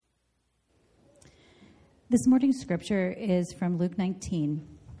This morning's scripture is from Luke 19.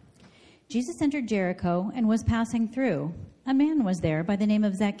 Jesus entered Jericho and was passing through. A man was there by the name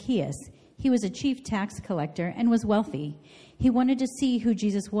of Zacchaeus. He was a chief tax collector and was wealthy. He wanted to see who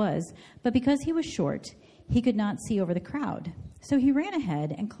Jesus was, but because he was short, he could not see over the crowd. So he ran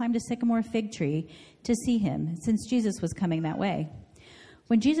ahead and climbed a sycamore fig tree to see him, since Jesus was coming that way.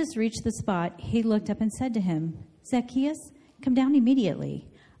 When Jesus reached the spot, he looked up and said to him, "Zacchaeus, come down immediately.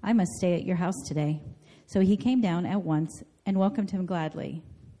 I must stay at your house today." So he came down at once and welcomed him gladly.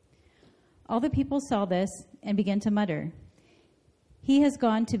 All the people saw this and began to mutter, "He has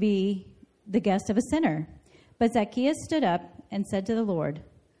gone to be the guest of a sinner." But Zacchaeus stood up and said to the Lord,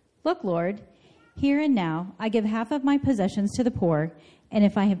 "Look, Lord, here and now I give half of my possessions to the poor, and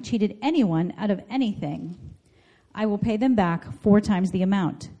if I have cheated anyone out of anything, I will pay them back 4 times the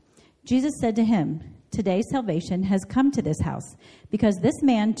amount." Jesus said to him, "Today salvation has come to this house, because this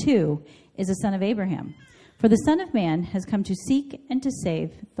man too is a son of Abraham. For the Son of Man has come to seek and to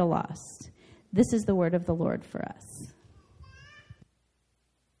save the lost." This is the word of the Lord for us.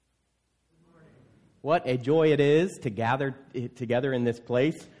 What a joy it is to gather together in this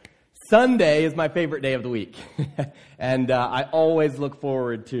place. Sunday is my favorite day of the week, and I always look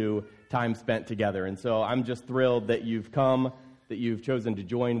forward to time spent together. And so I'm just thrilled that you've come, that you've chosen to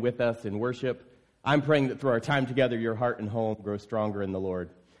join with us in worship. I'm praying that through our time together, your heart and home grow stronger in the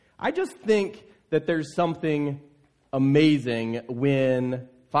Lord. I just think that there's something amazing when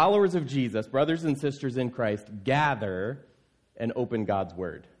followers of Jesus, brothers and sisters in Christ, gather and open God's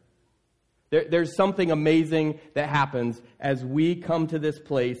Word. There's something amazing that happens as we come to this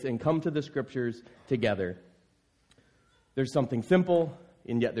place and come to the Scriptures together. There's something simple,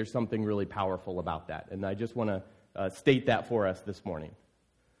 and yet there's something really powerful about that. And I just want to state that for us this morning,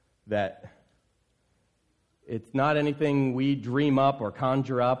 that it's not anything we dream up or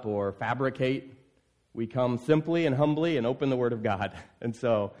conjure up or fabricate. We come simply and humbly and open the Word of God. And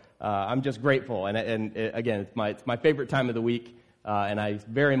so I'm just grateful. And again, it's my favorite time of the week, and I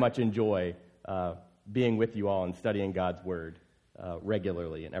very much enjoy being with you all and studying God's Word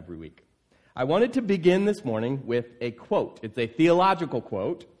regularly and every week. I wanted to begin this morning with a quote. It's a theological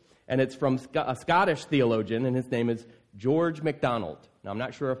quote, and it's from a Scottish theologian, and his name is George MacDonald. Now, I'm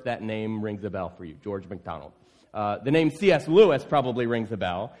not sure if that name rings a bell for you, George MacDonald. The name C.S. Lewis probably rings a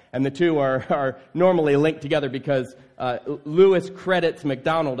bell, and the two are normally linked together because Lewis credits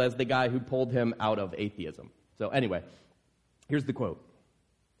MacDonald as the guy who pulled him out of atheism. So anyway, here's the quote.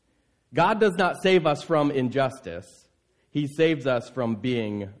 "God does not save us from injustice. He saves us from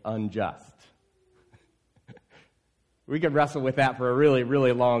being unjust." We could wrestle with that for a really,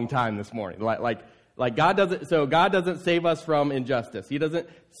 really long time this morning. Like God doesn't save us from injustice. He doesn't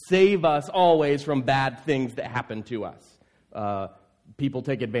save us always from bad things that happen to us. People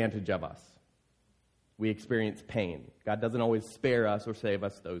take advantage of us. We experience pain. God doesn't always spare us or save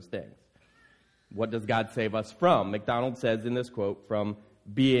us those things. What does God save us from? MacDonald says in this quote, from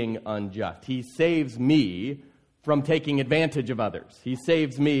being unjust. He saves me from taking advantage of others. He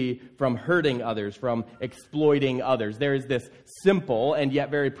saves me from hurting others, from exploiting others. There is this simple and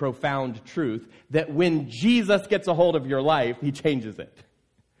yet very profound truth that when Jesus gets a hold of your life, he changes it.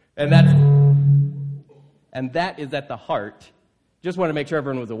 And that is at the heart. Just want to make sure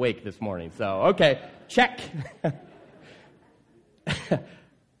everyone was awake this morning. So, okay, check.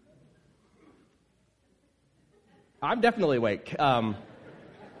 I'm definitely awake.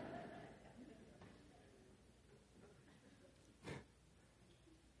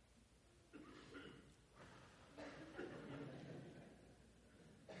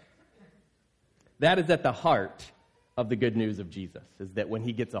 That is at the heart of the good news of Jesus, is that when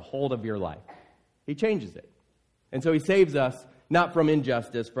he gets a hold of your life, he changes it. And so he saves us not from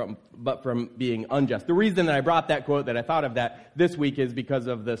injustice, but from being unjust. The reason that I brought that quote, that I thought of that this week, is because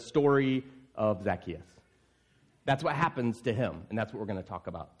of the story of Zacchaeus. That's what happens to him, and that's what we're going to talk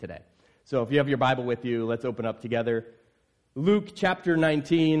about today. So if you have your Bible with you, let's open up together. Luke chapter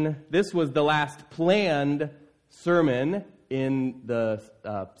 19. This was the last planned sermon in the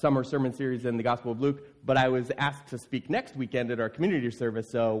summer sermon series in the Gospel of Luke, but I was asked to speak next weekend at our community service,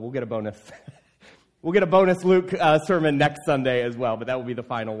 so we'll get a bonus. We'll get a bonus Luke sermon next Sunday as well, but that will be the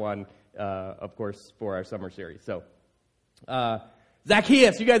final one, of course, for our summer series. So,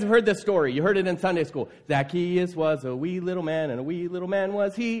 Zacchaeus, you guys have heard this story. You heard it in Sunday school. Zacchaeus was a wee little man, and a wee little man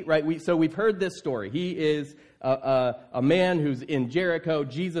was he, right? So we've heard this story. He is a man who's in Jericho.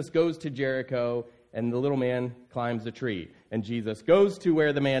 Jesus goes to Jericho, and the little man climbs a tree. And Jesus goes to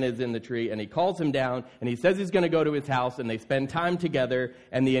where the man is in the tree, and he calls him down, and he says he's going to go to his house, and they spend time together,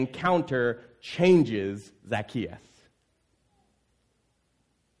 and the encounter changes Zacchaeus.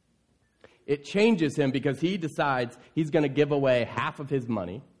 it changes him because he decides he's going to give away half of his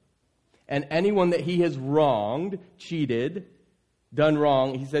money. And anyone that he has wronged, cheated, done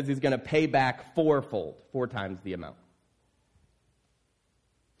wrong, he says he's going to pay back fourfold, 4 times the amount.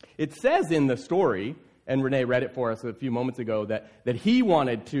 It says in the story, and Renee read it for us a few moments ago, that he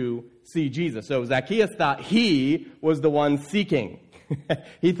wanted to see Jesus. So Zacchaeus thought he was the one seeking.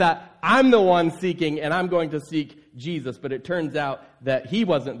 He thought, I'm the one seeking, and I'm going to seek Jesus. But it turns out that he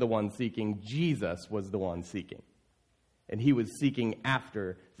wasn't the one seeking. Jesus was the one seeking. And he was seeking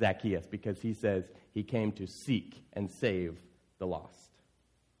after Zacchaeus because he says he came to seek and save the lost.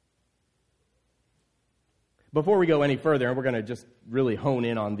 Before we go any further, and we're going to just really hone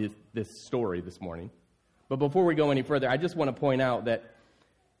in on this story this morning. But before we go any further, I just want to point out that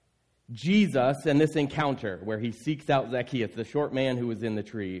Jesus and this encounter where he seeks out Zacchaeus, the short man who was in the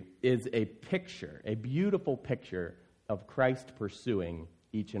tree, is a picture, a beautiful picture of Christ pursuing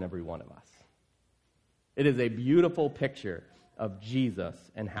each and every one of us. It is a beautiful picture of Jesus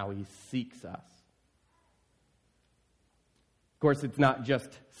and how he seeks us. Of course, it's not just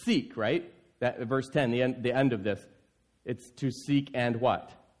seek, right? That verse 10, the end of this, it's to seek and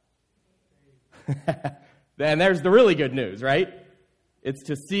what? And there's the really good news, right? It's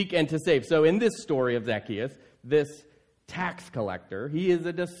to seek and to save. So in this story of Zacchaeus, this tax collector, he is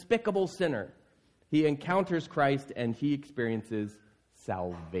a despicable sinner. He encounters Christ and he experiences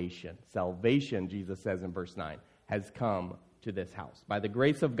salvation. Salvation, Jesus says in verse 9, has come to this house by the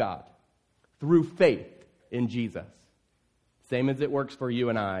grace of God through faith in Jesus. Same as it works for you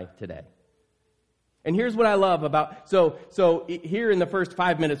and I today. And here's what I love about, so here in the first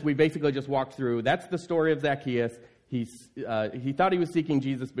 5 minutes, we basically just walked through, that's the story of Zacchaeus. He thought he was seeking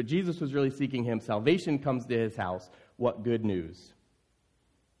Jesus, but Jesus was really seeking him. Salvation comes to his house. What good news.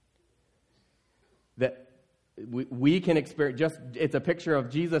 That we can experience, it's a picture of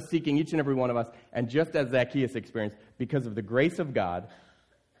Jesus seeking each and every one of us, and just as Zacchaeus experienced, because of the grace of God,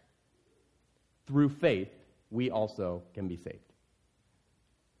 through faith, we also can be saved.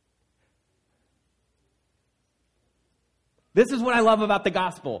 This is what I love about the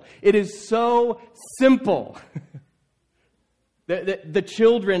gospel. It is so simple. The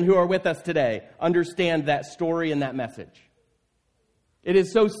children who are with us today understand that story and that message. It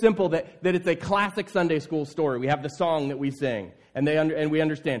is so simple that it's a classic Sunday school story. We have the song that we sing, and we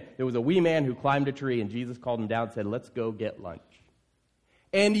understand there was a wee man who climbed a tree, and Jesus called him down and said, let's go get lunch.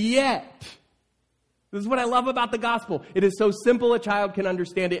 And yet, this is what I love about the gospel. It is so simple a child can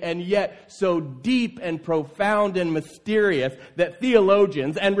understand it, and yet so deep and profound and mysterious that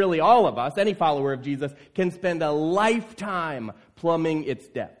theologians, and really all of us, any follower of Jesus, can spend a lifetime plumbing its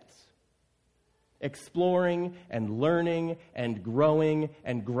depths, exploring and learning and growing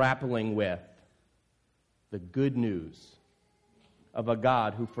and grappling with the good news of a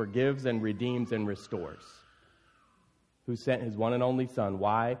God who forgives and redeems and restores, who sent his one and only Son.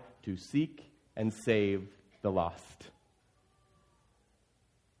 Why? To seek and save the lost.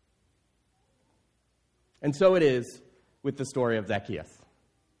 And so it is with the story of Zacchaeus.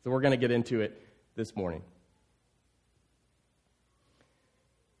 So we're going to get into it this morning.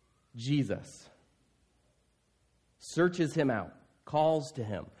 Jesus searches him out, calls to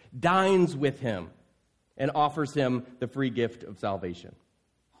him, dines with him, and offers him the free gift of salvation.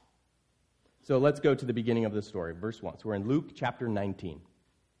 So let's go to the beginning of the story, verse 1. So we're in Luke chapter 19.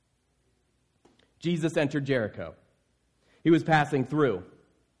 Jesus entered Jericho. He was passing through.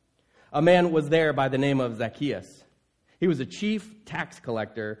 A man was there by the name of Zacchaeus. He was a chief tax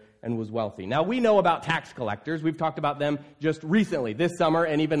collector and was wealthy. Now, we know about tax collectors. We've talked about them just recently, this summer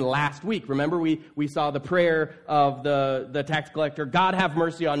and even last week. Remember, we saw the prayer of the tax collector, God have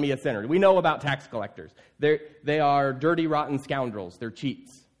mercy on me, a sinner. We know about tax collectors. They are dirty, rotten scoundrels. They're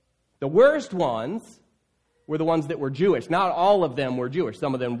cheats. The worst ones were the ones that were Jewish. Not all of them were Jewish.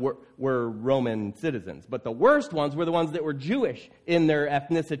 Some of them were Roman citizens. But the worst ones were the ones that were Jewish in their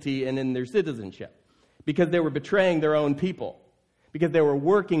ethnicity and in their citizenship, because they were betraying their own people, because they were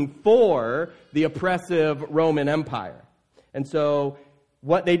working for the oppressive Roman Empire. And so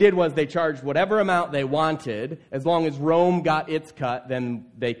what they did was they charged whatever amount they wanted. As long as Rome got its cut, then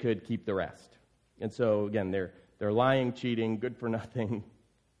they could keep the rest. And so, again, they're lying, cheating, good-for-nothing,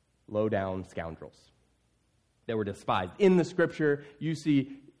 low-down scoundrels. They were despised. In the Scripture, you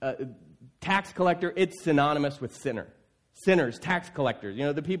see tax collector, it's synonymous with sinner. Sinners, tax collectors,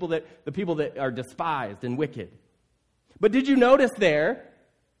 the people that are despised and wicked. But did you notice there,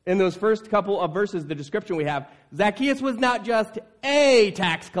 in those first couple of verses, the description we have, Zacchaeus was not just a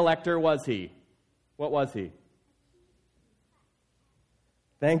tax collector, was he? What was he?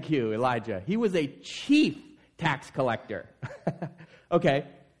 Thank you, Elijah. He was a chief tax collector. Okay.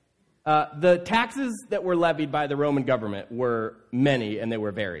 The taxes that were levied by the Roman government were many, and they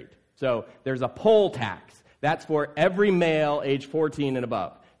were varied. So there's a poll tax. That's for every male age 14 and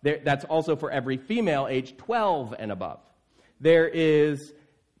above. That's also for every female age 12 and above. There is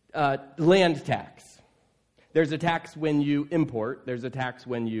land tax. There's a tax when you import. There's a tax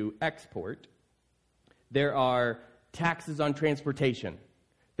when you export. There are taxes on transportation.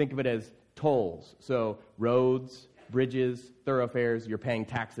 Think of it as tolls. So roads, bridges, thoroughfares, you're paying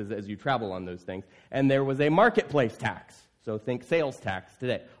taxes as you travel on those things. And there was a marketplace tax. So think sales tax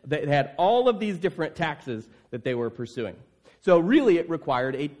today. They had all of these different taxes that they were pursuing. So really it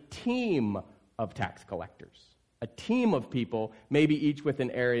required a team of tax collectors, a team of people, maybe each with an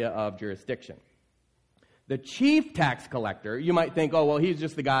area of jurisdiction. The chief tax collector, you might think, oh, well, he's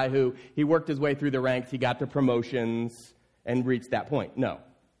just the guy who, he worked his way through the ranks, he got the promotions, and reached that point. No.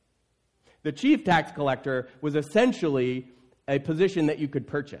 The chief tax collector was essentially a position that you could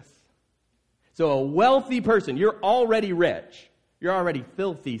purchase. So a wealthy person, you're already rich. You're already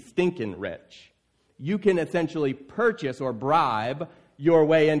filthy, stinking rich. You can essentially purchase or bribe your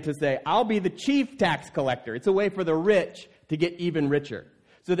way in to say, I'll be the chief tax collector. It's a way for the rich to get even richer.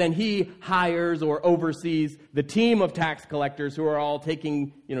 So then he hires or oversees the team of tax collectors who are all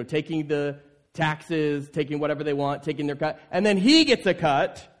taking the taxes, taking whatever they want, taking their cut. And then he gets a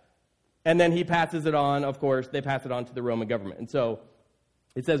cut, and then he passes it on, of course, they pass it on to the Roman government. And so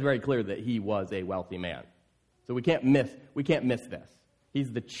it says very clear that he was a wealthy man. So we can't miss this.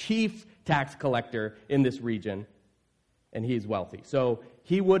 He's the chief tax collector in this region, and he's wealthy. So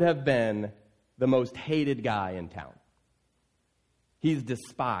he would have been the most hated guy in town. He's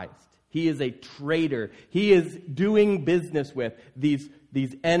despised. He is a traitor. He is doing business with these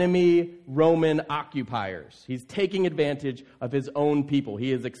enemy Roman occupiers. He's taking advantage of his own people.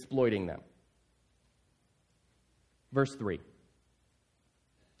 He is exploiting them. Verse 3.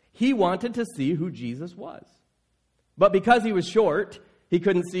 He wanted to see who Jesus was. But because he was short, he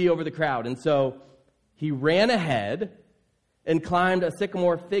couldn't see over the crowd. And so he ran ahead and climbed a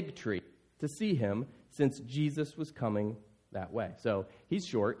sycamore fig tree to see him, since Jesus was coming that way. So he's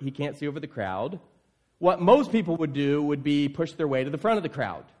short. He can't see over the crowd. What most people would do would be push their way to the front of the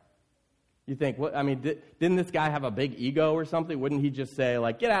crowd. You think, didn't this guy have a big ego or something? Wouldn't he just say,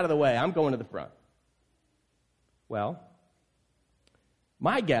 get out of the way, I'm going to the front? Well,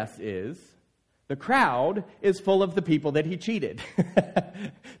 my guess is the crowd is full of the people that he cheated.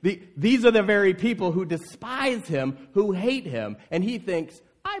 These are the very people who despise him, who hate him, and he thinks,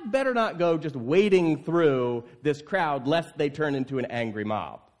 I better not go just wading through this crowd lest they turn into an angry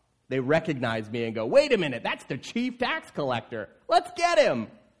mob. They recognize me and go, wait a minute, that's the chief tax collector. Let's get him.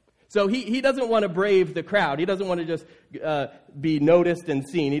 So he doesn't want to brave the crowd. He doesn't want to just be noticed and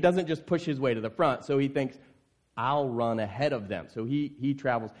seen. He doesn't just push his way to the front. So he thinks, I'll run ahead of them. So he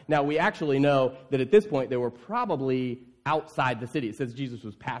travels. Now, we actually know that at this point they were probably outside the city. It says Jesus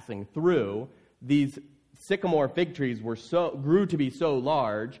was passing through. These sycamore fig trees grew to be so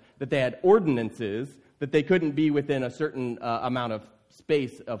large that they had ordinances that they couldn't be within a certain amount of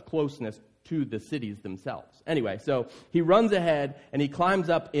space of closeness to the cities themselves. Anyway, so he runs ahead and he climbs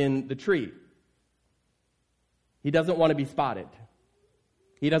up in the tree. He doesn't want to be spotted.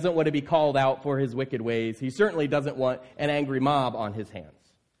 He doesn't want to be called out for his wicked ways. He certainly doesn't want an angry mob on his hands.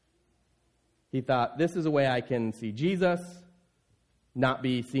 He thought, this is a way I can see Jesus, not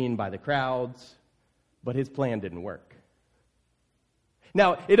be seen by the crowds. But his plan didn't work.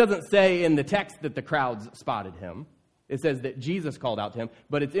 Now, it doesn't say in the text that the crowds spotted him. It says that Jesus called out to him.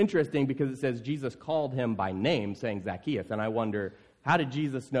 But it's interesting because it says Jesus called him by name, saying Zacchaeus. And I wonder, how did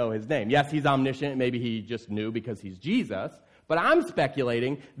Jesus know his name? Yes, he's omniscient. Maybe he just knew because he's Jesus. But I'm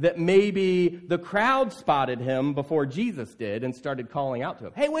speculating that maybe the crowd spotted him before Jesus did and started calling out to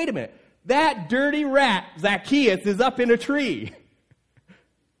him. Hey, wait a minute. That dirty rat, Zacchaeus, is up in a tree.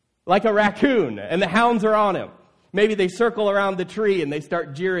 Like a raccoon, and the hounds are on him. Maybe they circle around the tree and they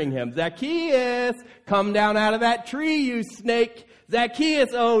start jeering him. Zacchaeus, come down out of that tree, you snake.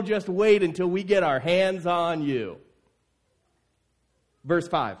 Zacchaeus, oh, just wait until we get our hands on you. Verse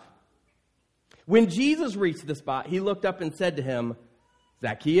 5. When Jesus reached the spot, he looked up and said to him,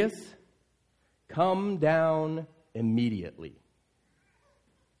 Zacchaeus, come down immediately.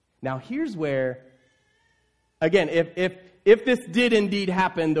 Now here's where, again, if this did indeed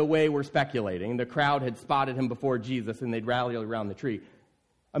happen the way we're speculating, the crowd had spotted him before Jesus and they'd rallied around the tree.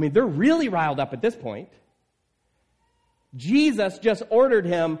 They're really riled up at this point. Jesus just ordered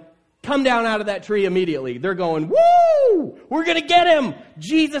him, come down out of that tree immediately. They're going, woo! We're going to get him.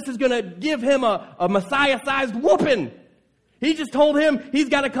 Jesus is going to give him a Messiah-sized whooping. He just told him he's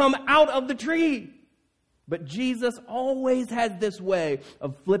got to come out of the tree. But Jesus always has this way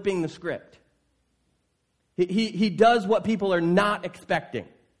of flipping the script. He does what people are not expecting.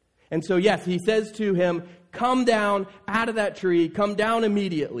 And so, yes, he says to him, come down out of that tree, come down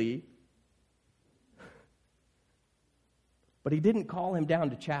immediately. But he didn't call him down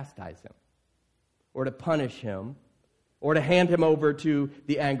to chastise him, or to punish him, or to hand him over to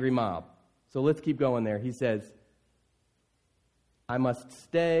the angry mob. So let's keep going there. He says, I must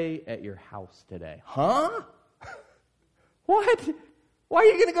stay at your house today. Huh? What? Why are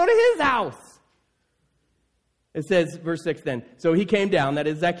you going to go to his house? It says, verse 6 then, so he came down, that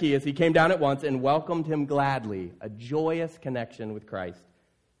is Zacchaeus, he came down at once and welcomed him gladly, a joyous connection with Christ.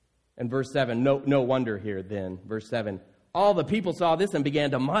 And verse 7, no wonder here then, verse 7, all the people saw this and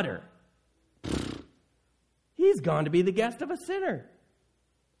began to mutter, he's gone to be the guest of a sinner.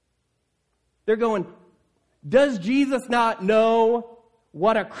 They're going, does Jesus not know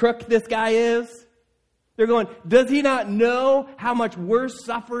what a crook this guy is? They're going, does he not know how much we're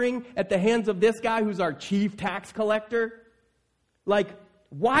suffering at the hands of this guy who's our chief tax collector? Like,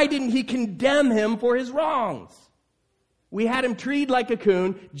 why didn't he condemn him for his wrongs? We had him treated like a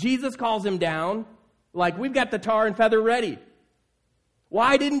coon. Jesus calls him down. Like, we've got the tar and feather ready.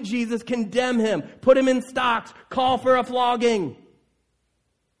 Why didn't Jesus condemn him, put him in stocks, call for a flogging?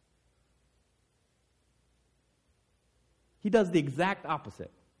 He does the exact opposite.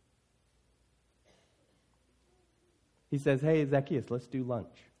 He says, hey, Zacchaeus, let's do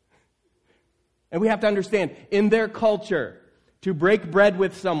lunch. And we have to understand, in their culture, to break bread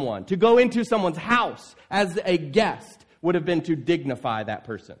with someone, to go into someone's house as a guest, would have been to dignify that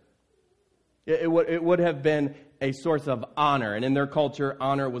person. It would have been a source of honor. And in their culture,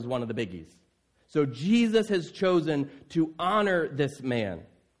 honor was one of the biggies. So Jesus has chosen to honor this man.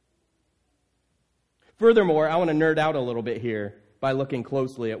 Furthermore, I want to nerd out a little bit here by looking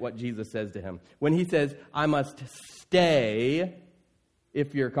closely at what Jesus says to him. When he says, I must stay,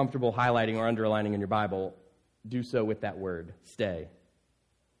 if you're comfortable highlighting or underlining in your Bible, do so with that word, stay.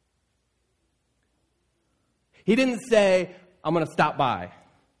 He didn't say, I'm going to stop by.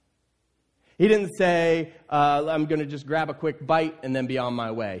 He didn't say, I'm going to just grab a quick bite and then be on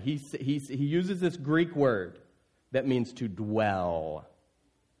my way. He uses this Greek word that means to dwell.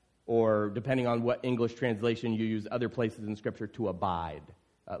 Or, depending on what English translation you use, other places in Scripture, to abide.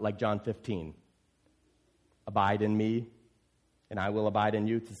 Like John 15. Abide in me, and I will abide in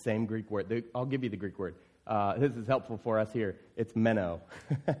you. It's the same Greek word. I'll give you the Greek word. This is helpful for us here. It's meno.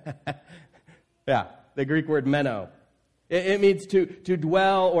 Yeah, the Greek word meno. It means to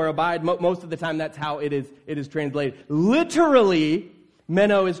dwell or abide. Most of the time, that's how it is translated. Literally,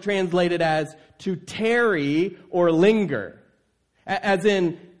 meno is translated as to tarry or linger. As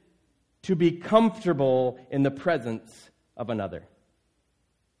in, to be comfortable in the presence of another.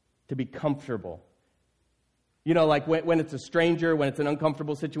 To be comfortable. You know, like when it's a stranger, when it's an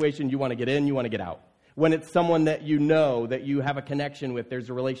uncomfortable situation, you want to get in, you want to get out. When it's someone that you know, that you have a connection with, there's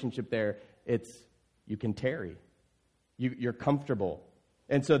a relationship there, you can tarry. You're comfortable.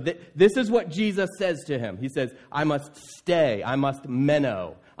 And so this is what Jesus says to him. He says, I must stay, I must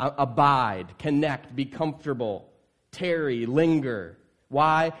meno, abide, connect, be comfortable, tarry, linger.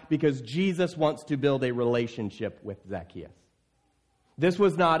 Why? Because Jesus wants to build a relationship with Zacchaeus. This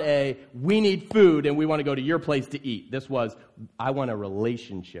was not we need food and we want to go to your place to eat. This was, I want a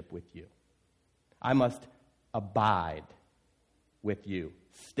relationship with you. I must abide with you,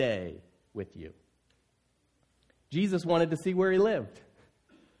 stay with you. Jesus wanted to see where he lived.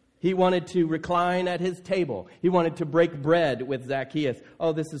 He wanted to recline at his table. He wanted to break bread with Zacchaeus.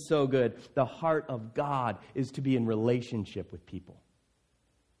 Oh, this is so good. The heart of God is to be in relationship with people.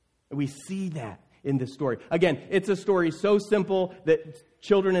 We see that in this story. Again, it's a story so simple that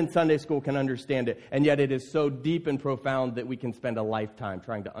children in Sunday school can understand it, and yet it is so deep and profound that we can spend a lifetime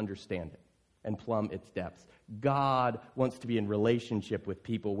trying to understand it and plumb its depths. God wants to be in relationship with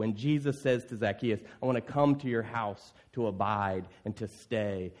people. When Jesus says to Zacchaeus, I want to come to your house to abide and to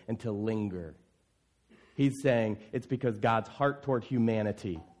stay and to linger, he's saying it's because God's heart toward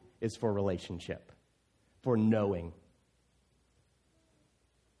humanity is for relationship, for knowing.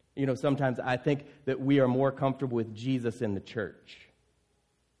 You know, sometimes I think that we are more comfortable with Jesus in the church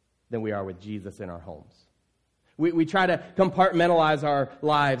than we are with Jesus in our homes. We try to compartmentalize our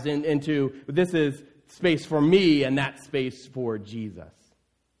lives into, this is space for me and that space for Jesus.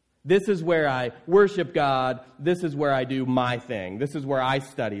 This is where I worship God. This is where I do my thing. This is where I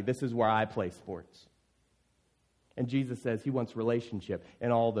study. This is where I play sports. And Jesus says he wants relationship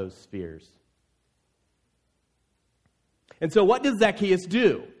in all those spheres. And so what does Zacchaeus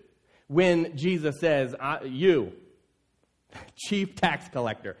do when Jesus says, you, chief tax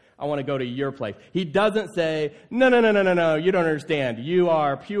collector, I want to go to your place. He doesn't say, no, you don't understand. You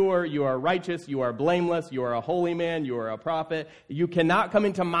are pure, you are righteous, you are blameless, you are a holy man, you are a prophet. You cannot come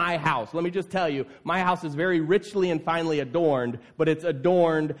into my house. Let me just tell you, my house is very richly and finely adorned, but it's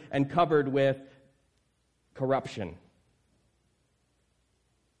adorned and covered with corruption.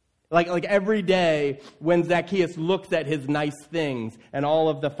 Like every day when Zacchaeus looks at his nice things and all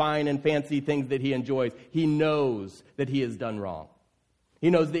of the fine and fancy things that he enjoys, he knows that he has done wrong. He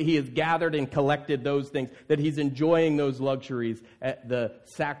knows that he has gathered and collected those things, that he's enjoying those luxuries at the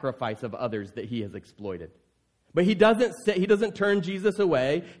sacrifice of others that he has exploited. But he doesn't turn Jesus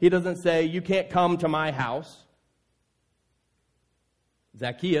away. He doesn't say, you can't come to my house.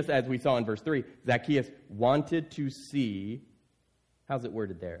 Zacchaeus, as we saw in verse 3, Zacchaeus wanted to see. How's it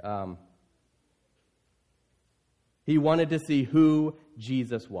worded there? He wanted to see who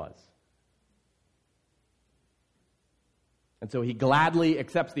Jesus was. And so he gladly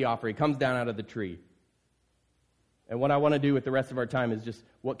accepts the offer. He comes down out of the tree. And what I want to do with the rest of our time is just,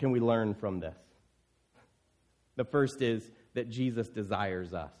 what can we learn from this? The first is that Jesus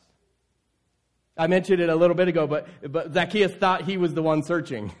desires us. I mentioned it a little bit ago, but Zacchaeus thought he was the one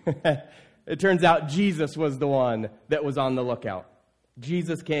searching. It turns out Jesus was the one that was on the lookout.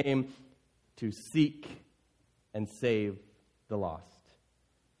 Jesus came to seek and save the lost.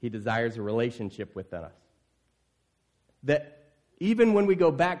 He desires a relationship with us. That even when we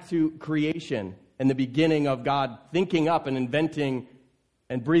go back to creation and the beginning of God thinking up and inventing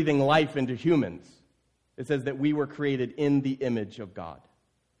and breathing life into humans, it says that we were created in the image of God.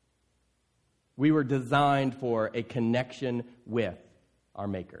 We were designed for a connection with our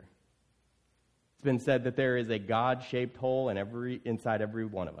Maker. It's been said that there is a God-shaped hole inside every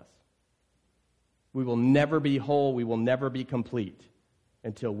one of us. We will never be whole, we will never be complete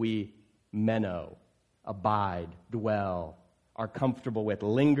until we abide, dwell, are comfortable with,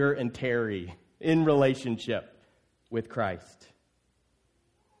 linger and tarry in relationship with Christ.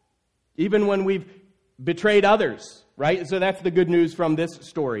 Even when we've betrayed others, right? So that's the good news from this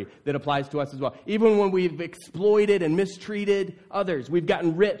story that applies to us as well. Even when we've exploited and mistreated others, we've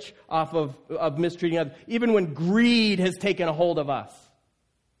gotten rich off of mistreating others. Even when greed has taken a hold of us.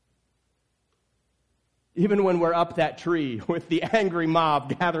 Even when we're up that tree with the angry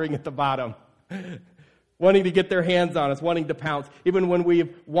mob gathering at the bottom, wanting to get their hands on us, wanting to pounce. Even when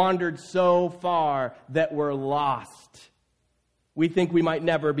we've wandered so far that we're lost. We think we might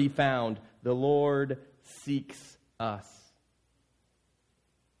never be found. The Lord seeks us.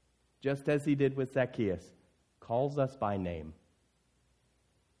 Just as he did with Zacchaeus, calls us by name,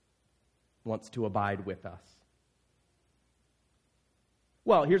 wants to abide with us.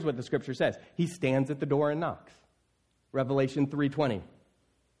 Well, here's what the scripture says. He stands at the door and knocks. Revelation 3:20.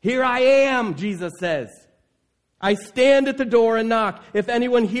 Here I am, Jesus says. I stand at the door and knock. If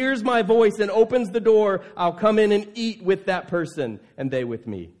anyone hears my voice and opens the door, I'll come in and eat with that person and they with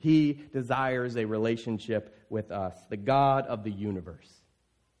me. He desires a relationship with us. The God of the universe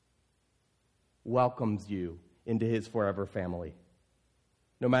welcomes you into his forever family,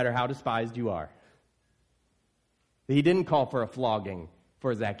 no matter how despised you are. He didn't call for a flogging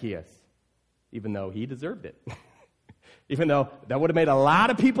for Zacchaeus, even though he deserved it. Even though that would have made a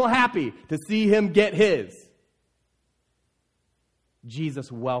lot of people happy to see him get his.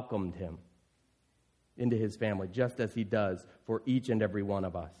 Jesus welcomed him into his family, just as he does for each and every one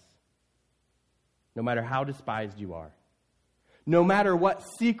of us. No matter how despised you are, no matter what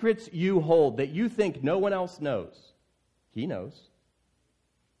secrets you hold that you think no one else knows, he knows.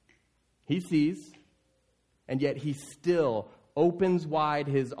 He sees, and yet he still opens wide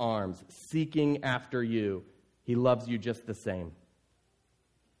his arms, seeking after you. He loves you just the same.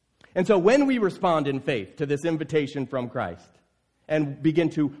 And so when we respond in faith to this invitation from Christ, and begin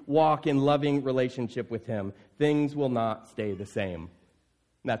to walk in loving relationship with him, things will not stay the same. And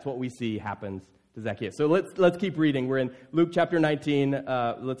that's what we see happens to Zacchaeus. So let's keep reading. We're in Luke chapter 19.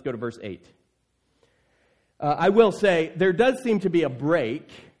 Let's go to verse 8. I will say there does seem to be a break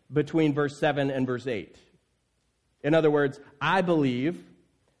between verse 7 and verse 8. In other words, I believe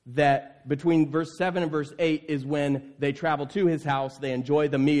that between verse 7 and verse 8 is when they travel to his house, they enjoy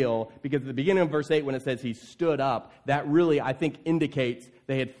the meal, because at the beginning of verse 8, when it says he stood up, that really, I think, indicates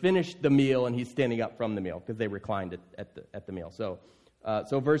they had finished the meal and he's standing up from the meal, because they reclined at the meal. So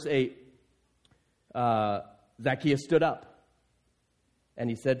verse 8, Zacchaeus stood up, and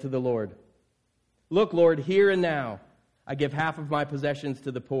he said to the Lord, "Look, Lord, here and now, I give half of my possessions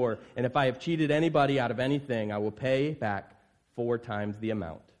to the poor, and if I have cheated anybody out of anything, I will pay back 4 times the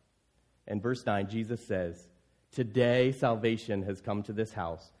amount." And verse 9, Jesus says, "Today salvation has come to this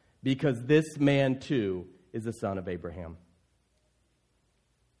house, because this man too is a son of Abraham.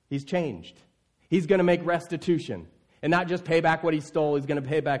 He's changed. He's going to make restitution. And not just pay back what he stole, he's going to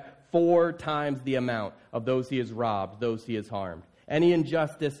pay back 4 times the amount of those he has robbed, those he has harmed. Any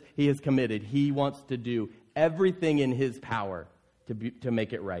injustice he has committed, he wants to do everything in his power to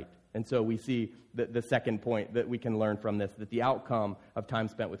make it right. And so we see the second point that we can learn from this, that the outcome of time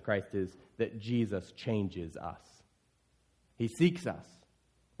spent with Christ is that Jesus changes us. He seeks us.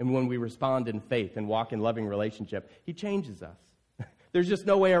 And when we respond in faith and walk in loving relationship, he changes us. There's just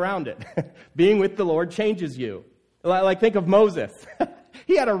no way around it. Being with the Lord changes you. Like, think of Moses.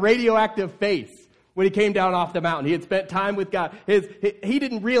 He had a radioactive face when he came down off the mountain. He had spent time with God. He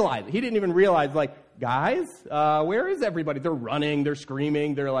didn't realize it. He didn't even realize, guys, where is everybody? They're running, they're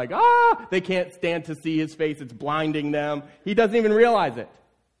screaming, they're like, they can't stand to see his face. It's blinding them. He doesn't even realize it.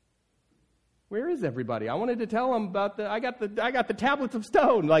 Where is everybody? I wanted to tell him about I got the tablets of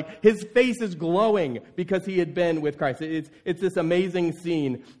stone. His face is glowing because he had been with Christ. It's this amazing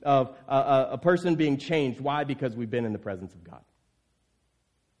scene of a person being changed. Why? Because we've been in the presence of God.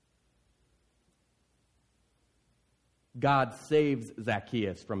 God saves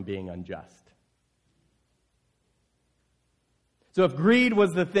Zacchaeus from being unjust. So if greed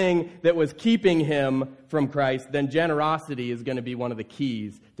was the thing that was keeping him from Christ, then generosity is going to be one of the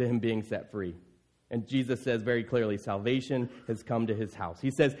keys to him being set free. And Jesus says very clearly, salvation has come to his house.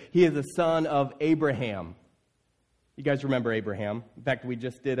 He says he is a son of Abraham. You guys remember Abraham? In fact, we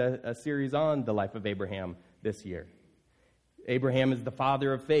just did a series on the life of Abraham this year. Abraham is the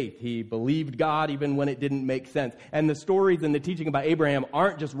father of faith. He believed God even when it didn't make sense. And the stories and the teaching about Abraham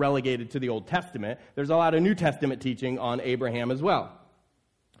aren't just relegated to the Old Testament. There's a lot of New Testament teaching on Abraham as well.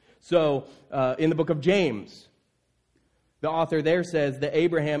 So, in the book of James, the author there says that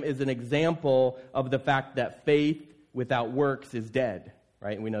Abraham is an example of the fact that faith without works is dead.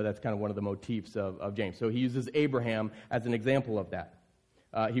 Right? And we know that's kind of one of the motifs of James. So he uses Abraham as an example of that.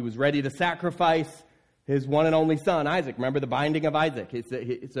 He was ready to sacrifice his one and only son, Isaac. Remember the binding of Isaac.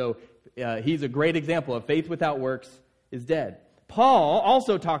 He's a great example of faith without works is dead. Paul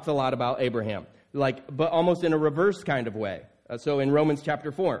also talks a lot about Abraham, but almost in a reverse kind of way. So in Romans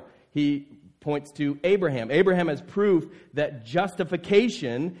chapter 4, he points to Abraham. Abraham as proof that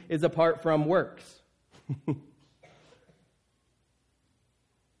justification is apart from works.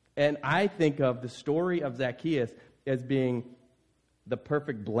 And I think of the story of Zacchaeus as being the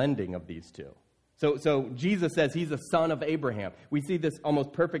perfect blending of these two. So Jesus says he's a son of Abraham. We see this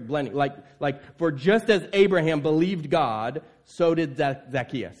almost perfect blending. For just as Abraham believed God, so did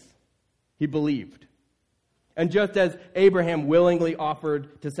Zacchaeus. He believed. And just as Abraham willingly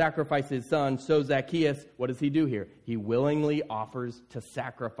offered to sacrifice his son, so Zacchaeus, what does he do here? He willingly offers to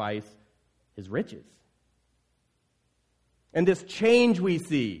sacrifice his riches. And this change we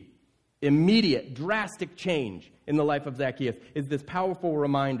see, immediate, drastic change in the life of Zacchaeus, is this powerful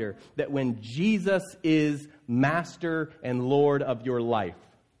reminder that when Jesus is master and Lord of your life,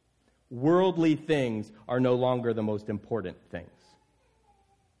 worldly things are no longer the most important things.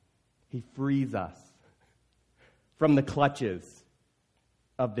 He frees us from the clutches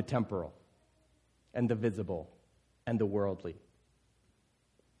of the temporal and the visible and the worldly.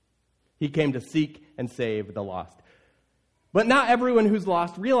 He came to seek and save the lost. But not everyone who's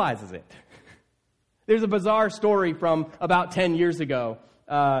lost realizes it. There's a bizarre story from about 10 years ago.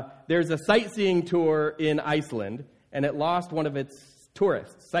 There's a sightseeing tour in Iceland, and it lost one of its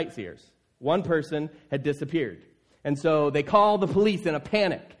tourists, sightseers. One person had disappeared. And so they call the police in a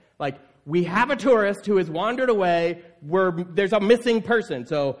panic. We have a tourist who has wandered away. There's a missing person.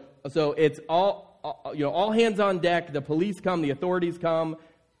 So it's all hands on deck. The police come, the authorities come.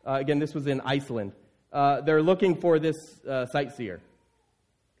 Again, this was in Iceland. They're looking for this sightseer.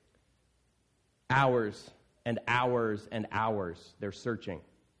 Hours and hours and hours they're searching.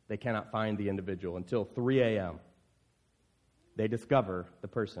 They cannot find the individual until 3 a.m. They discover the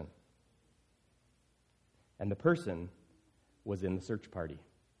person. And the person was in the search party.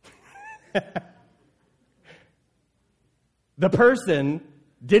 The person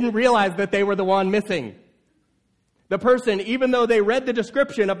didn't realize that they were the one missing. The person, even though they read the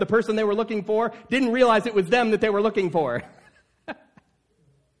description of the person they were looking for, didn't realize it was them that they were looking for.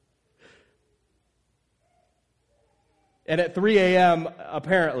 And at 3 a.m.,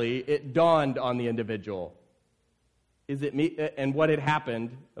 apparently, it dawned on the individual. Is it me? And what had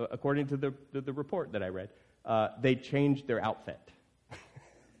happened, according to the report that I read, they changed their outfit.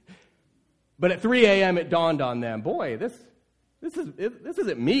 But at 3 a.m., it dawned on them, boy, this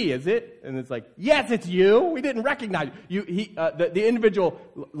isn't me, is it? And it's like, yes, it's you. We didn't recognize you. The individual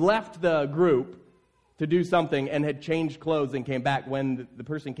left the group to do something and had changed clothes and came back. When the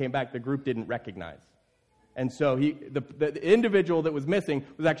person came back, the group didn't recognize. And so the individual that was missing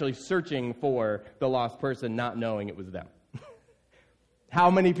was actually searching for the lost person, not knowing it was them.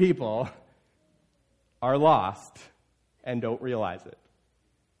 How many people are lost and don't realize it?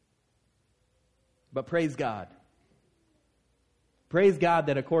 But praise God. Praise God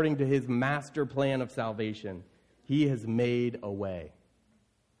that according to his master plan of salvation, he has made a way.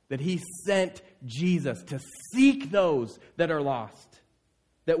 That he sent Jesus to seek those that are lost.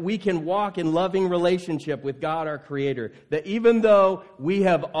 That we can walk in loving relationship with God our Creator. That even though we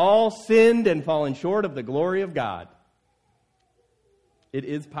have all sinned and fallen short of the glory of God, it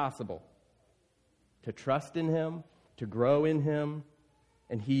is possible to trust in him, to grow in him,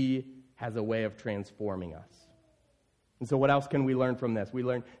 and he has a way of transforming us. And so what else can we learn from this? We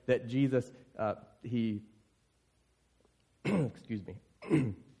learn that Jesus, excuse me.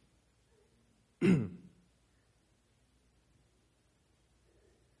 Is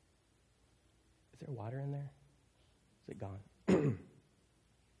there water in there? Is it gone?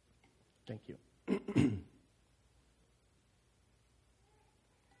 Thank you.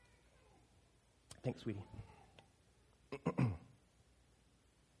 Thanks, sweetie.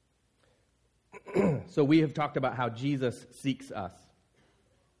 So we have talked about how Jesus seeks us.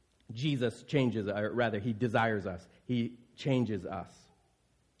 Jesus changes, or rather, he desires us. He changes us.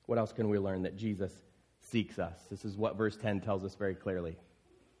 What else can we learn? That Jesus seeks us. This is what verse 10 tells us very clearly.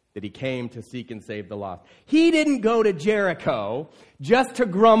 That he came to seek and save the lost. He didn't go to Jericho just to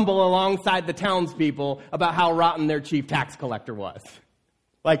grumble alongside the townspeople about how rotten their chief tax collector was.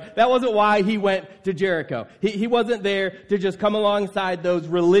 Like, that wasn't why he went to Jericho. He wasn't there to just come alongside those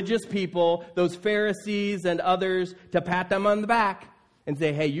religious people, those Pharisees and others, to pat them on the back and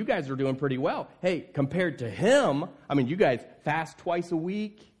say, hey, you guys are doing pretty well. Hey, compared to him, I mean, you guys fast twice a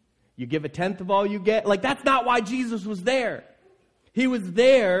week. You give a tenth of all you get. Like, that's not why Jesus was there. He was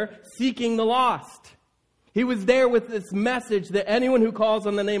there seeking the lost. He was there with this message that anyone who calls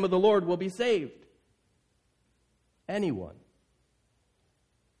on the name of the Lord will be saved. Anyone.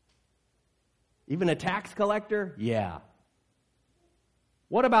 Even a tax collector? Yeah.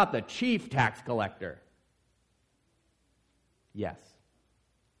 What about the chief tax collector? Yes.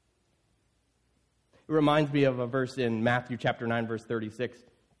 It reminds me of a verse in Matthew chapter 9, verse 36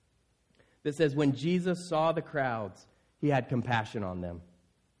 that says, when Jesus saw the crowds, he had compassion on them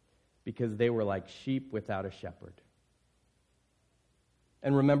because they were like sheep without a shepherd.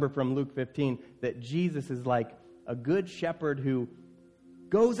 And remember from Luke 15 that Jesus is like a good shepherd who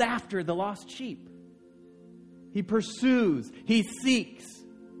goes after the lost sheep. He pursues. He seeks.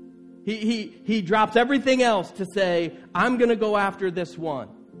 He drops everything else to say, I'm going to go after this one.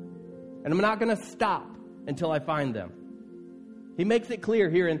 And I'm not going to stop until I find them. He makes it clear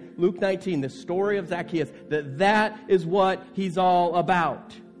here in Luke 19, the story of Zacchaeus, that is what he's all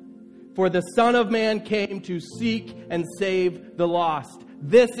about. For the Son of Man came to seek and save the lost.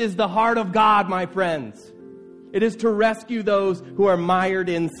 This is the heart of God, my friends. It is to rescue those who are mired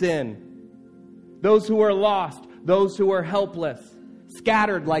in sin, those who are lost, those who are helpless,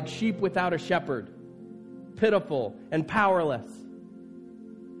 scattered like sheep without a shepherd, pitiful and powerless.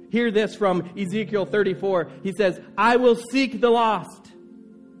 Hear this from Ezekiel 34. He says, I will seek the lost.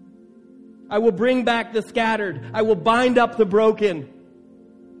 I will bring back the scattered. I will bind up the broken.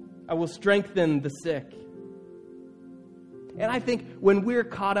 I will strengthen the sick. And I think when we're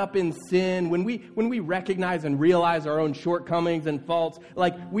caught up in sin, when we recognize and realize our own shortcomings and faults,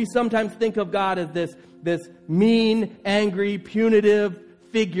 like we sometimes think of God as this mean, angry, punitive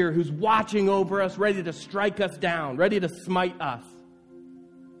figure who's watching over us, ready to strike us down, ready to smite us.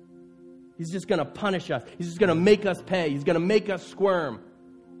 He's just going to punish us. He's just going to make us pay. He's going to make us squirm.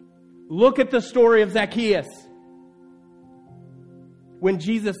 Look at the story of Zacchaeus. When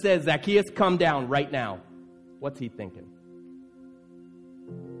Jesus says, Zacchaeus, come down right now, what's he thinking?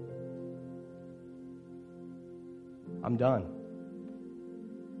 I'm done.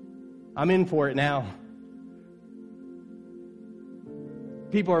 I'm in for it now.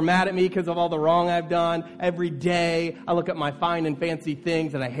 People are mad at me because of all the wrong I've done. Every day I look at my fine and fancy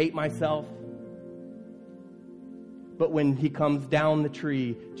things and I hate myself. But when he comes down the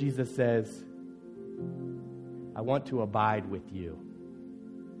tree, Jesus says, I want to abide with you.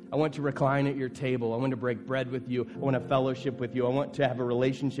 I want to recline at your table. I want to break bread with you. I want to fellowship with you. I want to have a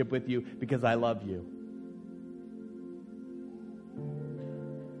relationship with you because I love you.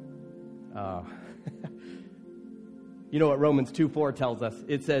 You know what Romans 2:4 tells us?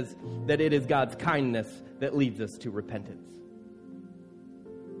 It says that it is God's kindness that leads us to repentance.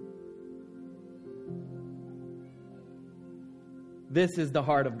 This is the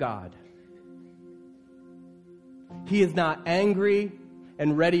heart of God. He is not angry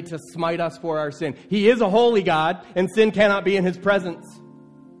and ready to smite us for our sin. He is a holy God, and sin cannot be in his presence.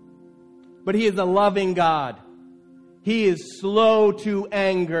 But he is a loving God. He is slow to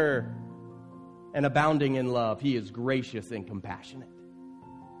anger and abounding in love. He is gracious and compassionate.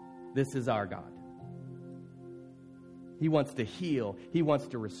 This is our God. He wants to heal. He wants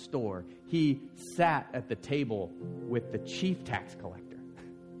to restore. He sat at the table with the chief tax collector.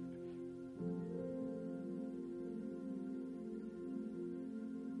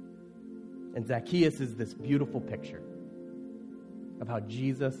 And Zacchaeus is this beautiful picture of how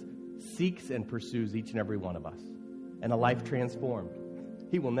Jesus seeks and pursues each and every one of us. And a life transformed.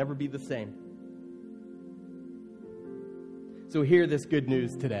 He will never be the same. So hear this good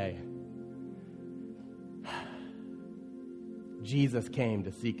news today. Jesus came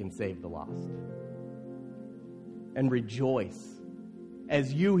to seek and save the lost. And rejoice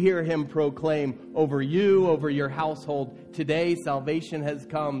as you hear him proclaim over you, over your household, today salvation has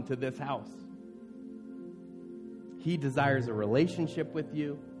come to this house. He desires a relationship with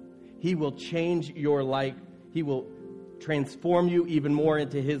you. He will change your life. He will transform you even more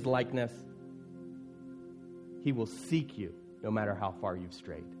into his likeness. He will seek you no matter how far you've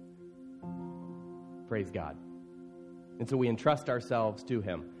strayed. Praise God. And so we entrust ourselves to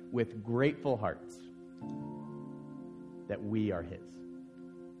him with grateful hearts that we are his.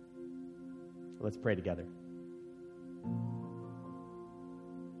 Let's pray together.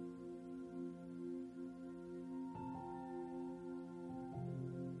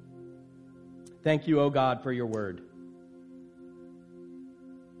 Thank you, O God, for your word.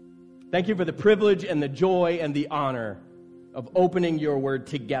 Thank you for the privilege and the joy and the honor of opening your word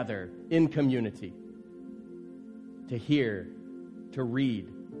together in community, to hear, to read,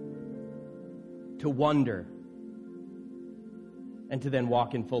 to wonder, and to then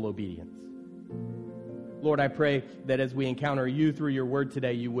walk in full obedience. Lord, I pray that as we encounter you through your word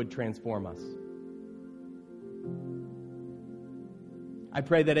today, you would transform us. I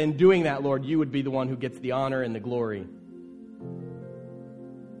pray that in doing that, Lord, you would be the one who gets the honor and the glory.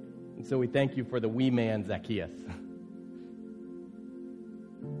 And so we thank you for the wee man, Zacchaeus.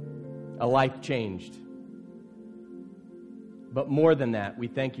 A life changed. But more than that, we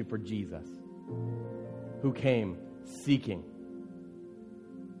thank you for Jesus, who came seeking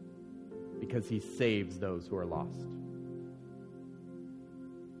because he saves those who are lost.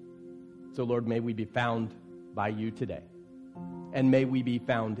 So, Lord, may we be found by you today. And may we be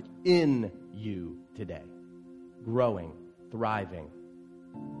found in you today, growing, thriving.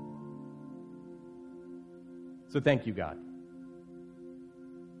 So thank you, God.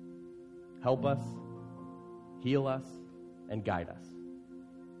 Help us, heal us, and guide us.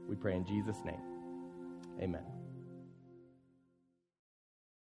 We pray in Jesus' name. Amen.